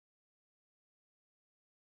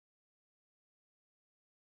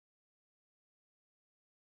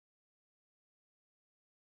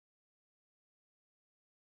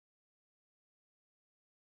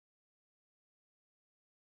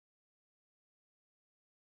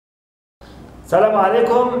Assalamu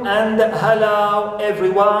alaikum and hello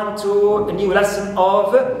everyone to a new lesson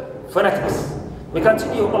of phonetics. We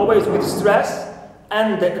continue always with stress,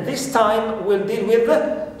 and this time we'll deal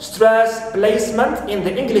with stress placement in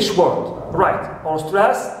the English word, right? Or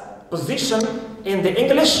stress position in the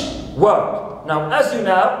English word. Now, as you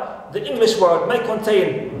know, the English word may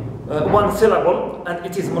contain one syllable and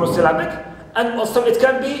it is monosyllabic, and also it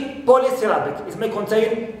can be polysyllabic. It may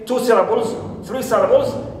contain 2 syllables, 3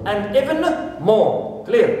 syllables, and even more.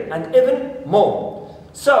 Clear? And even more.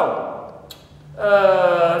 So,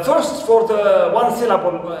 first for the 1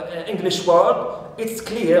 syllable English word, it's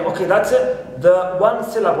clear, okay, that the 1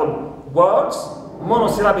 syllable words,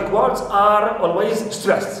 monosyllabic words, are always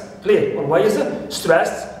stressed. Clear? Always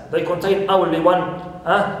stressed. They contain only one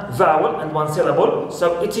vowel and 1 syllable.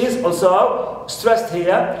 So it is also stressed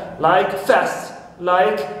here, like fast,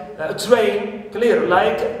 like train, clear,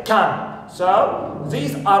 like can. So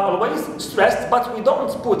these are always stressed, but we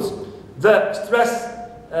don't put the stress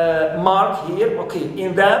mark here, okay,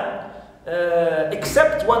 in them,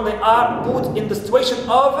 except when they are put in the situation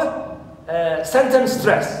of sentence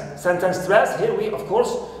stress. Sentence stress, here we of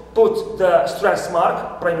course put the stress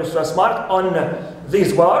mark, primary stress mark, on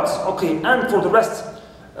these words, okay, and for the rest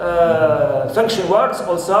function words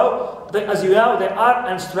also, they, as you know, they are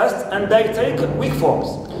unstressed and they take weak forms.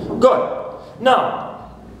 Good. Now,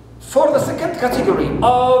 for the second category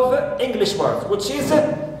of English words, which is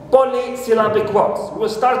polysyllabic words, we will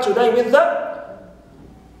start today with the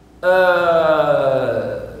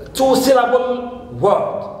 2-syllable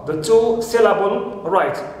word, the 2-syllable,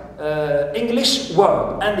 right, English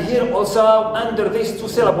word. And here also, under this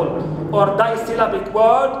 2-syllable or disyllabic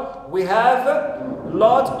word, we have a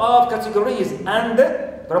lot of categories and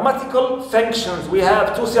grammatical functions. We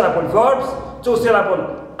have 2-syllable verbs,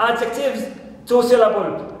 2-syllable adjectives,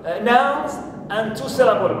 2-syllable nouns, and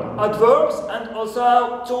 2-syllable adverbs, and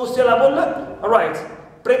also 2-syllable, right,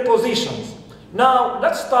 prepositions. Now,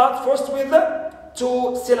 let's start first with the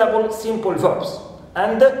 2-syllable simple verbs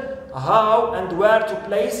and how and where to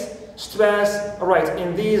place stress, right,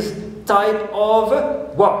 in these type of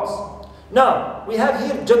words. Now, we have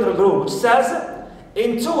here general rule which says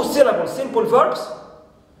in 2-syllable simple verbs,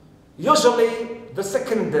 usually the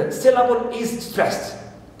second syllable is stressed.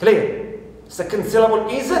 Clear? Second syllable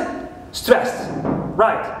is stressed.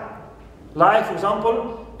 Right. Like, for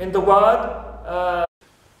example, in the word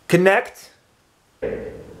connect,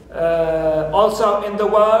 also in the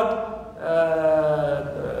word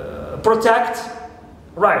protect.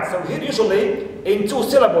 Right. So here usually in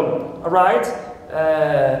 2-syllable, right,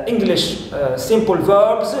 English simple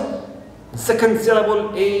verbs, second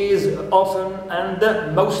syllable is often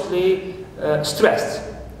and mostly stressed.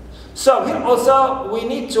 So here also we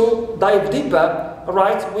need to dive deeper,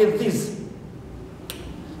 right, with these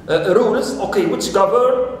rules, okay, which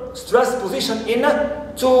govern stress position in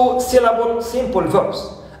 2-syllable simple verbs.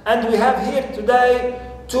 And we have here today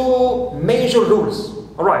 2 major rules,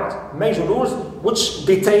 right, major rules which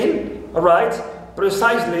detail, right,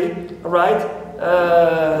 precisely, right,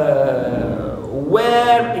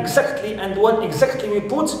 where exactly and when exactly we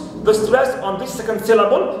put the stress on this second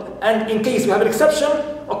syllable, and in case we have an exception,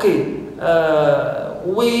 okay,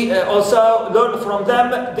 we also learn from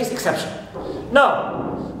them this exception.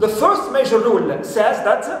 Now, the first major rule says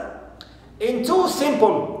that in 2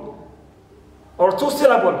 simple or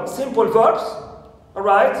 2-syllable simple verbs,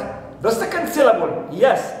 right, the second syllable,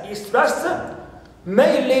 yes, is stressed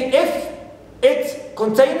mainly if it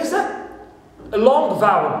contains a long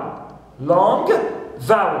vowel,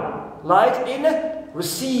 like in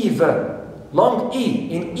receive, long E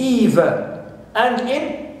in Eve, and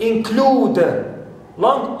in include,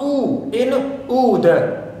 long U in ood,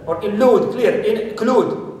 or include, clear,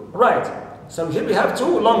 include, right. So here we have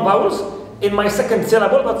 2 long vowels in my second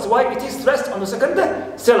syllable, that's why it is stressed on the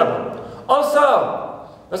second syllable. Also,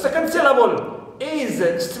 the second syllable is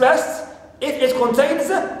stressed if it contains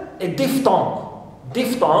a diphthong.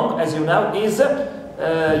 Diphthong, as you know, is a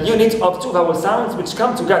unit of 2 vowel sounds which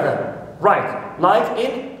come together, right? Like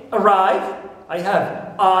in arrive, I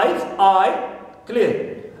have I,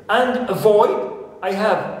 clear, and avoid, I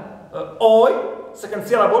have oi, second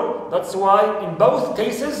syllable. That's why in both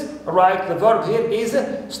cases, right, the verb here is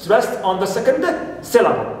stressed on the second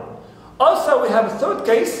syllable. Also, we have a third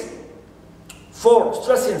case for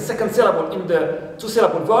stressing second syllable in the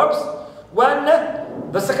 2-syllable verbs, when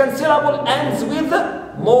the second syllable ends with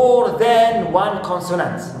more than 1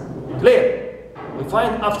 consonant. Clear? We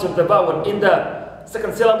find after the vowel in the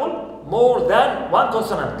second syllable more than 1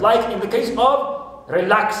 consonant, like in the case of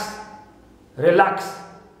relax. Relax.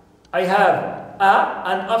 I have a,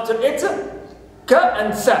 and after it, k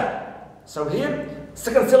and sa. So here,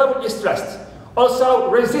 second syllable is stressed. Also,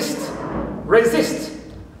 resist. Resist.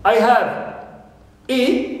 I have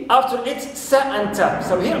E, after it, sa and ta.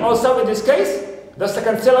 So here also in this case, the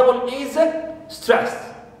second syllable is stressed.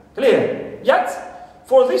 Clear? Yet,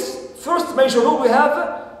 for this first major rule we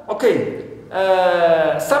have, okay,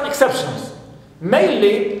 some exceptions.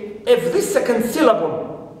 Mainly, if this second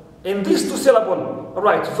syllable, in these two syllable,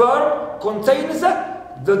 right, verb contains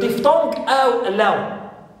the diphthong aw,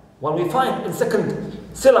 allow. When we find in second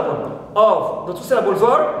syllable of the two syllable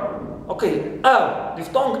verb, okay, aw,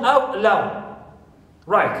 diphthong aw, allow.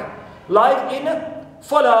 Right, like in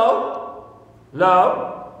follow,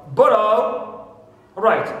 low, borrow,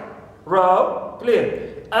 right, row,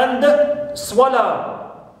 clear, and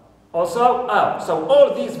swallow, also aw. So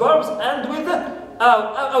all these verbs end with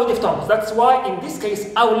aw diphthongs. That's why in this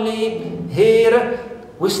case only here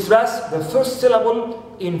we stress the first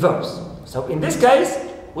syllable in verbs. So in this case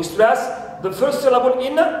we stress the first syllable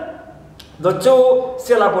in the two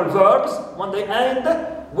syllable verbs when they end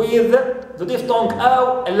with the diphthong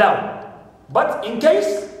aw, allow. But in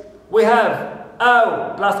case we have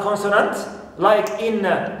aw plus consonant, like in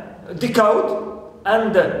decode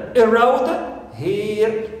and erode,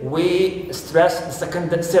 here we stress the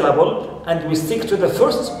second syllable and we stick to the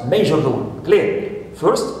first major rule. Clear?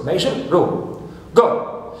 First major rule.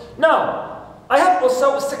 Good. Now, I have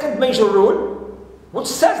also a second major rule which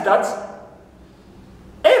says that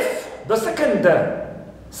if the second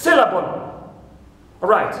syllable,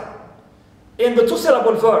 right, in the two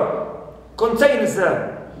syllable verb contains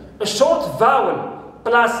a short vowel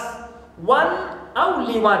plus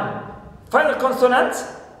only one final consonant,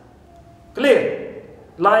 clear,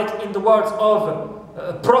 like in the words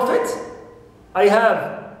of prophet, I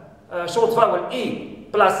have a short vowel E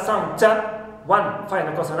plus some ta, one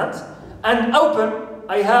final consonant, and open,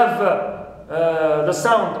 I have the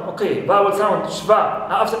sound, okay, vowel sound shva,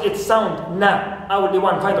 after it sound na, only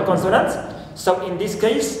one final consonant. So in this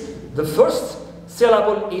case, the first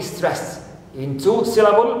syllable is stressed in two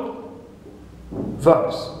syllable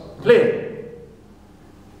verbs. Clear?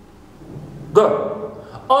 Good.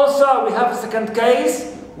 Also, we have a second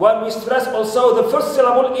case when we stress also the first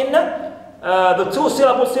syllable in the two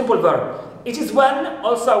syllable simple verb. It is when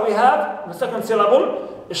also we have the second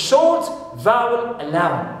syllable a short vowel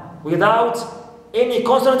allow without any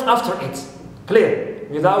consonant after it. Clear?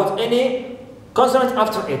 Without any consonant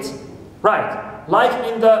after it. Right. Like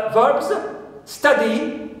in the verbs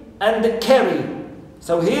study and carry.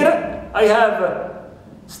 So here I have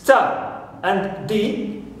sta and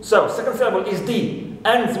d. So second syllable is d,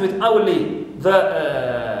 ends with only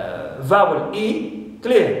the vowel e.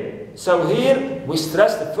 Clear? So here we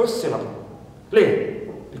stress the first syllable. Clear?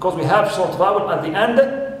 Because we have short vowel at the end,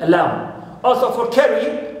 allow. Also for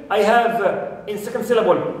carry, I have in second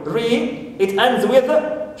syllable re, it ends with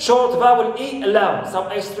short vowel e, allow. So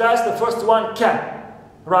I stress the first one ka,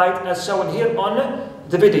 right, as shown here on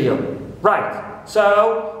the video. Right.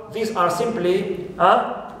 So these are simply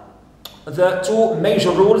the two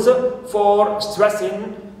major rules for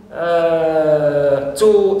stressing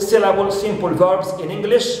two syllable simple verbs in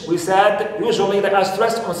English. We said usually they are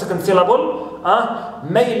stressed on second syllable,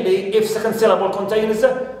 mainly if second syllable contains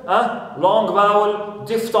long vowel,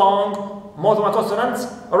 diphthong, more than one consonant,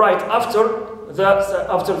 right after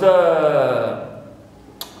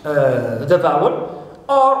the vowel,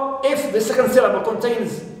 or if the second syllable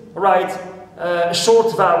contains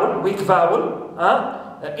short vowel, weak vowel,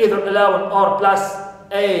 either allow or plus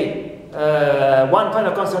a one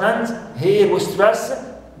final consonant, here we stress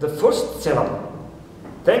the first syllable.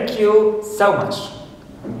 Thank you so much.